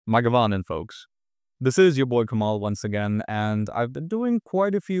Magavanan, folks. This is your boy Kamal once again, and I've been doing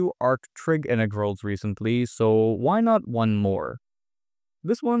quite a few arc-trig integrals recently, so why not one more?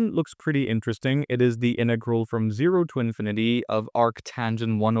 This one looks pretty interesting. It is the integral from 0 to infinity of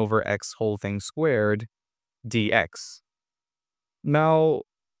arctangent 1 over x whole thing squared dx. Now,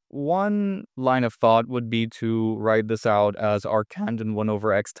 one line of thought would be to write this out as arctangent 1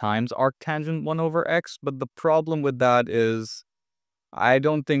 over x times arctangent 1 over x, but the problem with that is I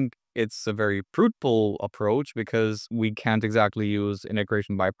don't think it's a very fruitful approach because we can't exactly use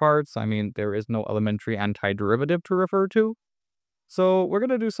integration by parts. I mean, there is no elementary antiderivative to refer to. So we're going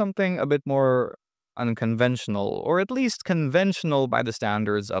to do something a bit more unconventional, or at least conventional by the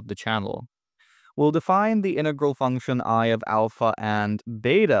standards of the channel. We'll define the integral function I of alpha and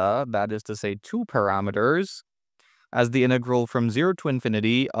beta, that is to say 2 parameters, as the integral from 0 to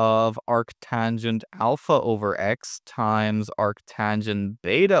infinity of arctangent alpha over x times arctangent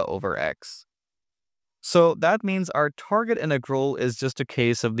beta over x. So that means our target integral is just a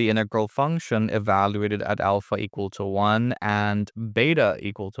case of the integral function evaluated at alpha equal to 1 and beta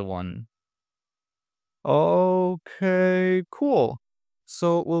equal to 1. Okay, cool.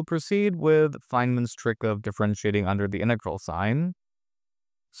 So we'll proceed with Feynman's trick of differentiating under the integral sign.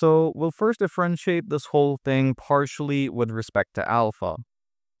 So we'll first differentiate this whole thing partially with respect to alpha.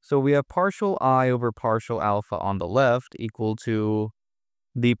 So we have partial I over partial alpha on the left equal to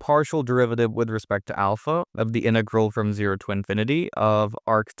the partial derivative with respect to alpha of the integral from 0 to infinity of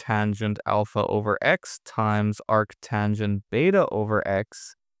arctangent alpha over x times arctangent beta over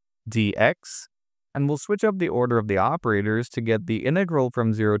x dx. And we'll switch up the order of the operators to get the integral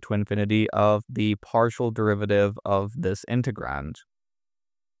from 0 to infinity of the partial derivative of this integrand.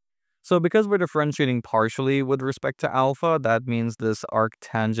 So because we're differentiating partially with respect to alpha, that means this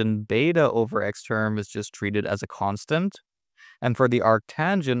arctangent beta over x term is just treated as a constant. And for the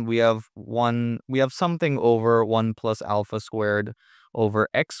arctangent, we have something over 1 plus alpha squared over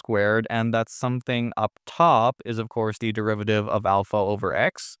x squared, and that something up top is of course the derivative of alpha over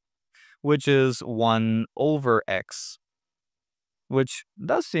x, which is 1 over x, which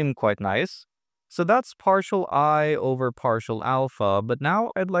does seem quite nice. So that's partial I over partial alpha, but now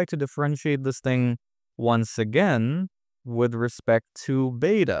I'd like to differentiate this thing once again with respect to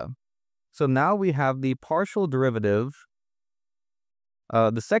beta. So now we have the partial derivative,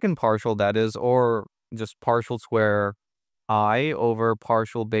 the second partial that is, or just partial square I over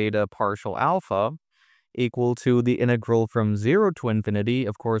partial beta partial alpha equal to the integral from 0 to infinity.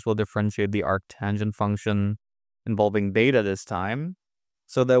 Of course, we'll differentiate the arctangent function involving beta this time,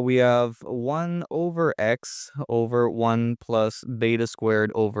 so that we have 1 over x over 1 plus beta squared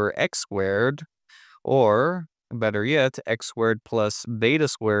over x squared, or better yet, x squared plus beta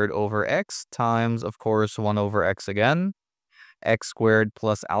squared over x times, of course, 1 over x again, x squared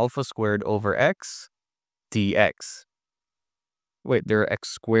plus alpha squared over x dx. Wait, there are x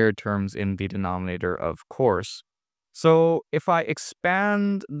squared terms in the denominator, of course. So if I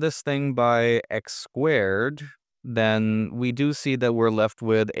expand this thing by x squared, then we do see that we're left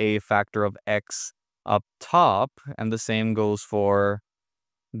with a factor of x up top, and the same goes for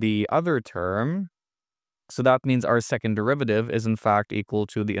the other term. So that means our second derivative is in fact equal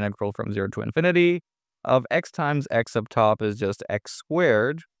to the integral from 0 to infinity of x times x up top is just x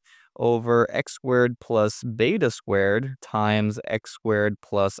squared over x squared plus beta squared times x squared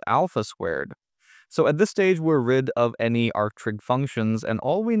plus alpha squared. So at this stage, we're rid of any arctrig functions, and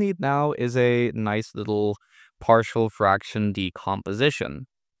all we need now is a nice little partial fraction decomposition.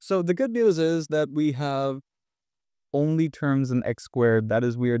 So the good news is that we have only terms in x squared. That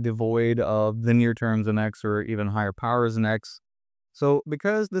is, we are devoid of linear terms in x or even higher powers in x. So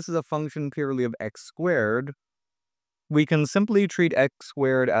because this is a function purely of x squared, we can simply treat x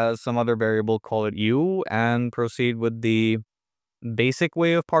squared as some other variable, call it u, and proceed with the basic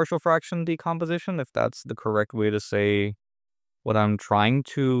way of partial fraction decomposition, if that's the correct way to say what I'm trying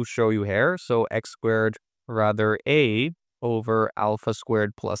to show you here. So x squared, rather a over alpha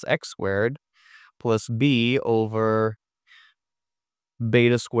squared plus x squared plus b over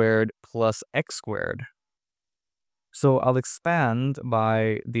beta squared plus x squared. So I'll expand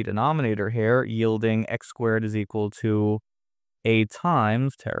by the denominator here, yielding x squared is equal to a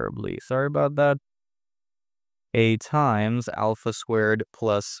times, sorry about that, a times alpha squared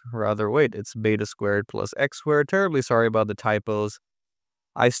plus, it's beta squared plus x squared. Terribly sorry about the typos.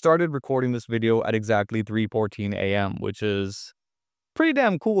 I started recording this video at exactly 3:14 a.m., which is pretty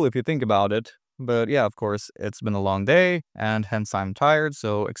damn cool if you think about it. But yeah, of course, it's been a long day, and hence I'm tired,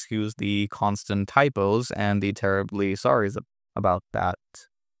 so excuse the constant typos and the terribly sorries about that.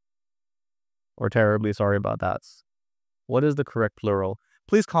 Or terribly sorry about that. What is the correct plural?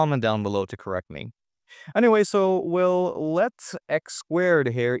 Please comment down below to correct me. Anyway, so we'll let x squared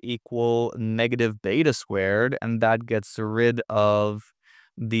here equal negative beta squared, and that gets rid of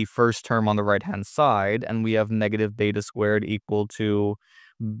the first term on the right-hand side, and we have negative beta squared equal to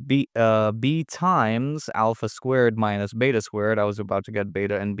b times alpha squared minus beta squared. I was about to get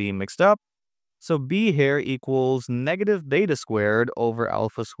beta and b mixed up. So b here equals negative beta squared over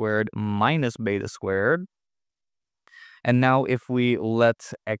alpha squared minus beta squared. And now if we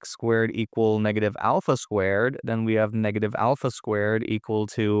let x squared equal negative alpha squared, then we have negative alpha squared equal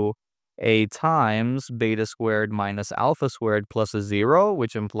to a times beta squared minus alpha squared plus a 0,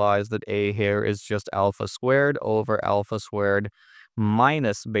 which implies that a here is just alpha squared over alpha squared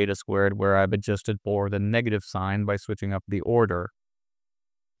minus beta squared, where I've adjusted for the negative sign by switching up the order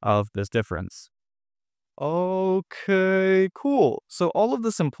of this difference. Okay, cool. So all of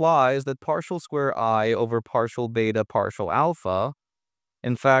this implies that partial square I over partial beta partial alpha,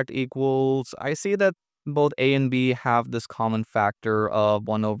 in fact, equals, I see that both a and b have this common factor of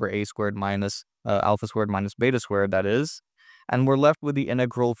 1 over a squared minus alpha squared minus beta squared, that is. And we're left with the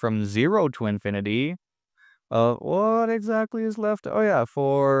integral from 0 to infinity. What exactly is left? Oh yeah,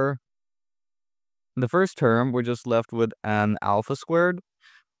 for the first term, we're just left with an alpha squared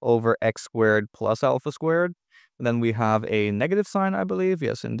over x squared plus alpha squared. And then we have a negative sign, I believe.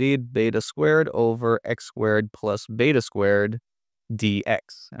 Yes, indeed. Beta squared over x squared plus beta squared dx.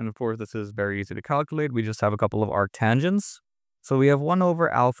 And of course, this is very easy to calculate. We just have a couple of arctangents. So we have 1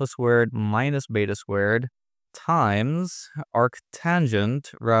 over alpha squared minus beta squared times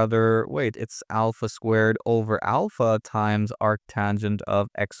arctangent, it's alpha squared over alpha times arctangent of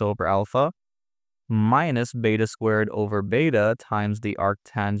x over alpha, minus beta squared over beta times the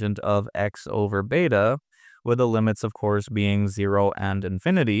arctangent of x over beta, with the limits, of course, being 0 and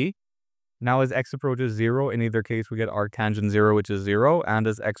infinity. Now, as x approaches 0, in either case, we get arctangent 0, which is 0, and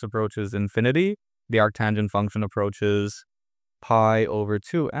as x approaches infinity, the arctangent function approaches pi over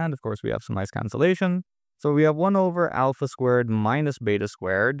 2, and of course, we have some nice cancellation. So we have 1 over alpha squared minus beta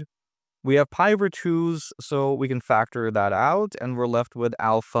squared. We have pi over 2's, so we can factor that out, and we're left with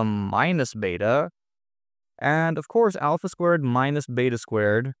alpha minus beta. And of course, alpha squared minus beta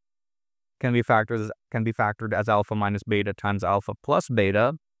squared can be factored as alpha minus beta times alpha plus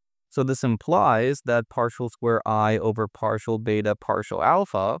beta. So this implies that partial square I over partial beta partial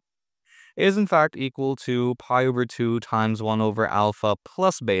alpha is in fact equal to pi over 2 times 1 over alpha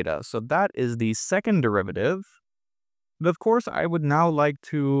plus beta. So that is the second derivative. But of course, I would now like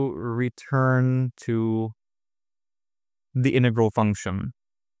to return to the integral function.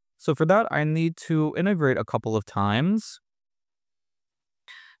 So for that, I need to integrate a couple of times.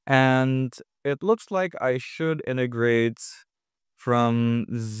 And it looks like I should integrate from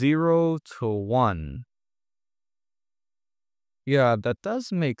 0 to 1. Yeah, that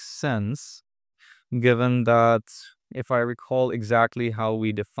does make sense, given that if I recall exactly how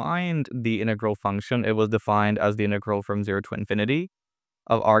we defined the integral function, it was defined as the integral from 0 to infinity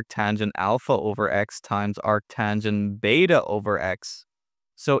of arctangent alpha over x times arctangent beta over x.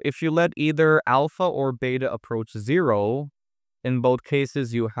 So if you let either alpha or beta approach 0, in both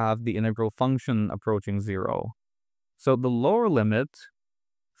cases you have the integral function approaching 0. So the lower limit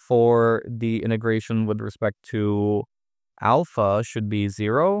for the integration with respect to alpha should be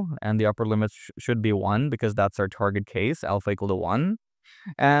 0, and the upper limit should be 1, because that's our target case, alpha equal to 1.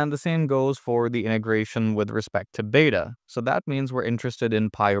 And the same goes for the integration with respect to beta. So that means we're interested in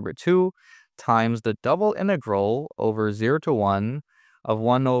pi over 2 times the double integral over 0 to 1 of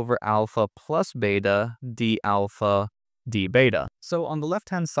 1 over alpha plus beta d alpha d beta. So on the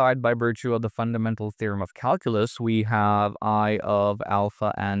left-hand side, by virtue of the fundamental theorem of calculus, we have I of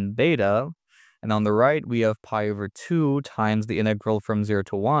alpha and beta. And on the right, we have pi over 2 times the integral from 0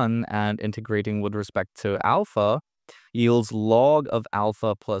 to 1, and integrating with respect to alpha yields log of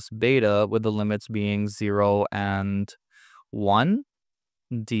alpha plus beta, with the limits being 0 and 1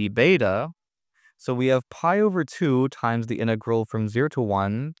 d beta. So we have pi over 2 times the integral from 0 to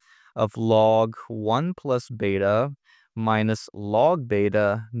 1 of log 1 plus beta minus log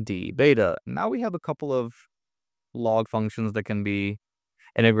beta d beta. Now we have a couple of log functions that can be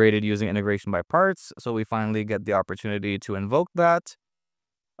integrated using integration by parts, so we finally get the opportunity to invoke that.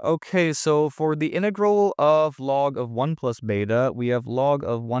 Okay, so for the integral of log of 1 plus beta, we have log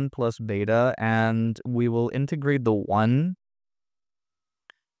of 1 plus beta, and we will integrate the 1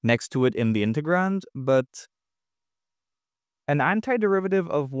 next to it in the integrand, but an antiderivative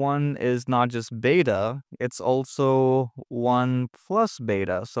of 1 is not just beta, it's also 1 plus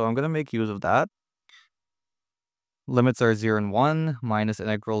beta, so I'm going to make use of that. Limits are 0 and 1 minus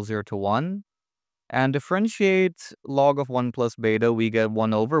integral 0 to 1. And differentiate log of 1 plus beta, we get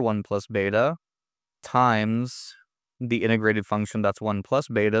 1 over 1 plus beta times the integrated function that's 1 plus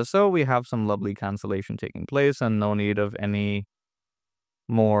beta. So we have some lovely cancellation taking place and no need of any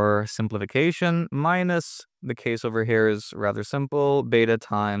more simplification. Minus the case over here is rather simple. Beta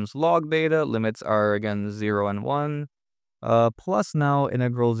times log beta. Limits are again 0 and 1. Plus now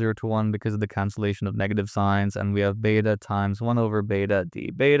integral 0 to 1 because of the cancellation of negative signs. And we have beta times 1 over beta d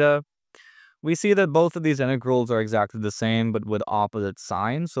beta. We see that both of these integrals are exactly the same, but with opposite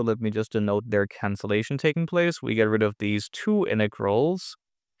signs. So let me just denote their cancellation taking place. We get rid of these two integrals,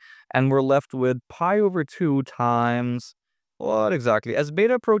 and we're left with pi over 2 times, what exactly? As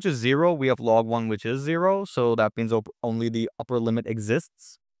beta approaches 0, we have log 1, which is 0. So that means only the upper limit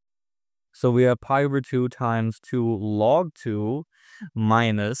exists. So we have pi over 2 times 2 log 2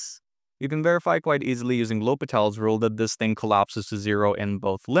 minus, you can verify quite easily using L'Hopital's rule that this thing collapses to 0 in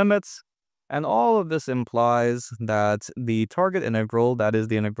both limits. And all of this implies that the target integral, that is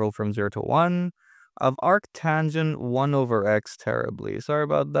the integral from 0 to 1, of arctangent 1 over x terribly. Sorry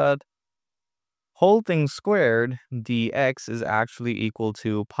about that. Whole thing squared, dx, is actually equal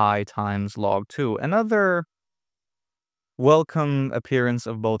to pi times log 2. Another welcome appearance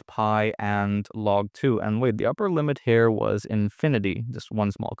of both pi and log 2. And wait, the upper limit here was infinity. Just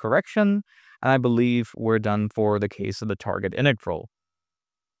one small correction. And I believe we're done for the case of the target integral.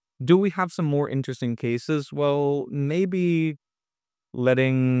 Do we have some more interesting cases? Well, maybe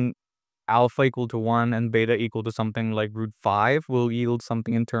letting alpha equal to 1 and beta equal to something like root 5 will yield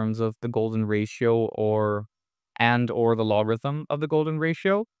something in terms of the golden ratio or the logarithm of the golden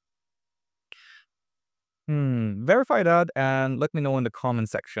ratio. Verify that and let me know in the comment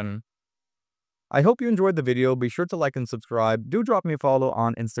section. I hope you enjoyed the video. Be sure to like and subscribe. Do drop me a follow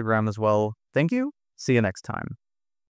on Instagram as well. Thank you. See you next time.